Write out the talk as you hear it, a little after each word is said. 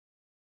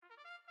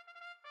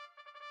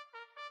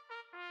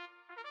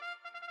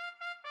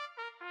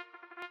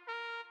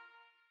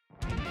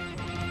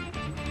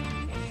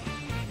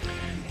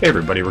Hey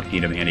everybody, Rick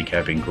Needham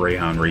handicapping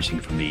greyhound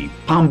racing from the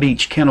Palm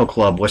Beach Kennel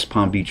Club, West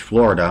Palm Beach,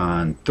 Florida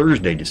on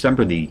Thursday,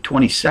 December the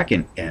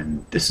 22nd,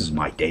 and this is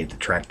my day at the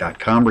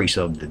track.com race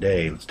of the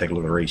day. Let's take a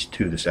look at race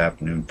 2 this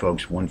afternoon,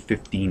 folks,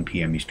 1:15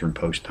 p.m. Eastern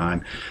Post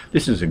Time.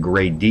 This is a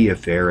grade D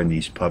affair, and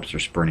these pups are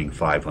sprinting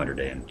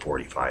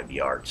 545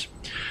 yards.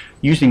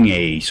 Using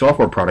a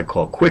software product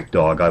called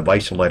QuickDog, I've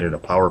isolated a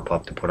power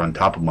pup to put on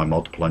top of my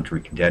multiple entry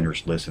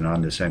contenders list, and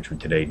on this entry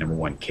today, number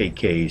 1,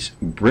 KK's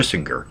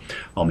Brissinger.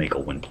 I'll make a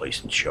win,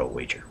 place, and show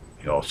wager.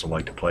 You also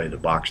like to play the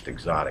boxed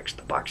exotics,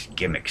 the boxed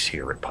gimmicks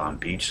here at Palm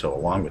Beach. So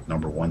along with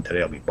number 1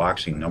 today, I'll be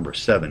boxing number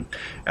 7,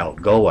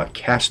 Algoa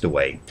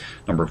Castaway,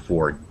 number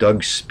 4,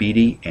 Doug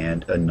Speedy,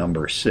 and a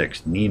number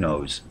 6,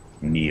 Nino's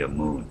Mia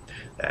Moon.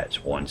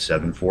 That's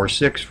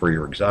 1746 for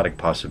your exotic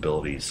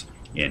possibilities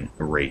in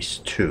race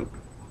 2.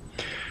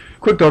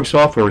 QuickDog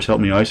software has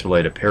helped me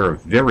isolate a pair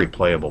of very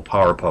playable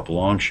Power Pup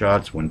long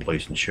shots. Win,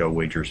 place, and show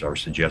wagers are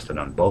suggested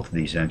on both of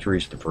these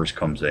entries. The first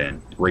comes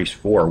in race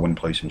 4, win,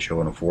 place, and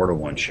show on a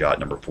 4-to-1 shot,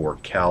 number 4,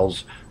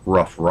 Cal's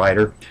Rough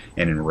Rider.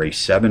 And in race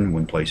 7,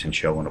 win, place, and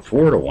show on a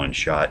 4-to-1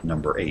 shot,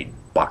 number 8,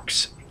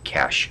 Bucks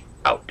Cash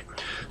Out.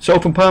 So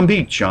from Palm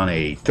Beach on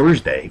a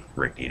Thursday,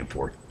 Rick Needham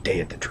for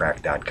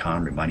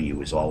DayAtTheTrack.com, reminding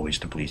you as always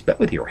to please bet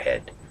with your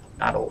head,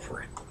 not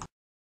over it.